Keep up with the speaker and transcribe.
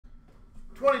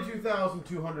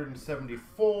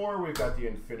22,274. We've got the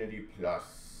Infinity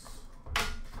Plus.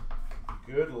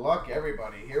 Good luck,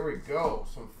 everybody. Here we go.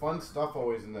 Some fun stuff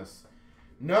always in this.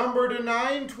 Number to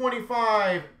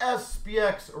 925,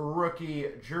 SPX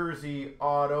rookie jersey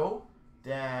auto,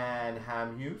 Dan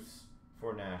Hamhuis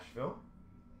for Nashville.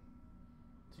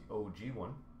 It's the OG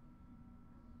one.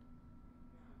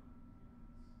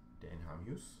 Dan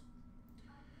Hamhuis.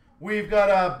 We've got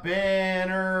a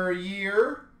banner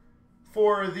year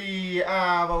for the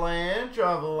Avalanche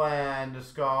of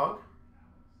Landeskog.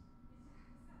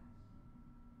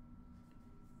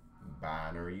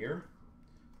 Banner year.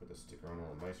 Put the sticker on a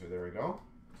little nicer. There we go.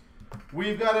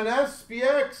 We've got an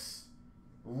SPX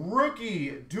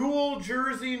rookie dual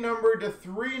jersey number to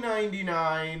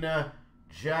 399,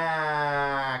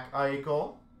 Jack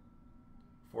Eichel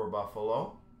for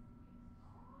Buffalo.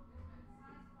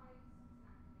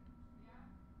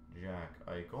 Jack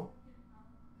Eichel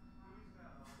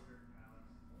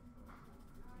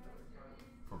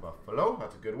for Buffalo.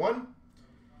 That's a good one.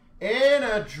 And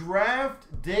a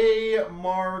draft day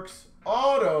marks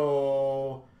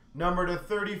auto number to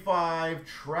 35,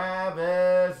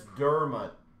 Travis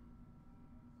Dermott.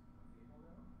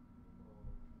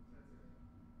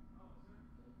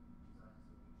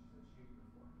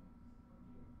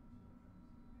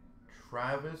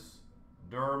 Travis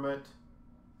Dermott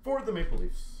for the Maple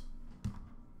Leafs.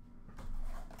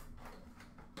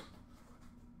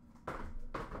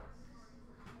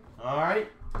 All right,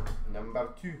 number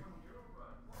 2.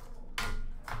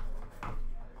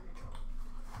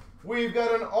 We've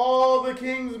got an All the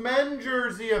Kings men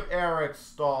jersey of Eric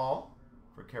Stahl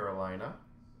for Carolina.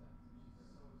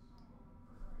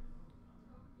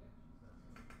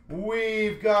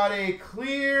 We've got a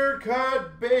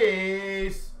clear-cut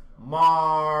base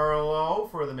Marlowe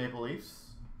for the Maple Leafs.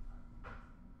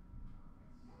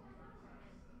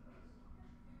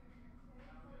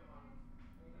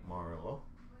 Marlowe.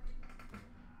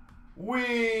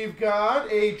 We've got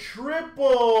a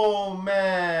triple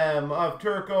mem of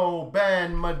Turco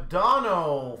Ben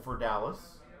Madonna for Dallas.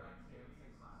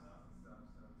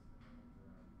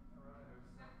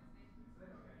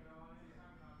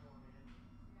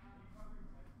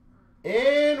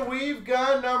 And we've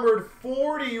got numbered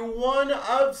 41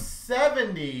 of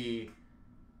 70.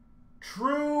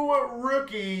 True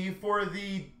rookie for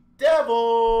the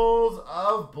Devils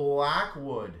of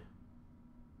Blackwood.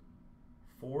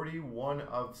 41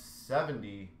 of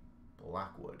 70,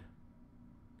 Blackwood.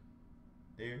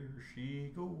 There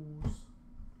she goes.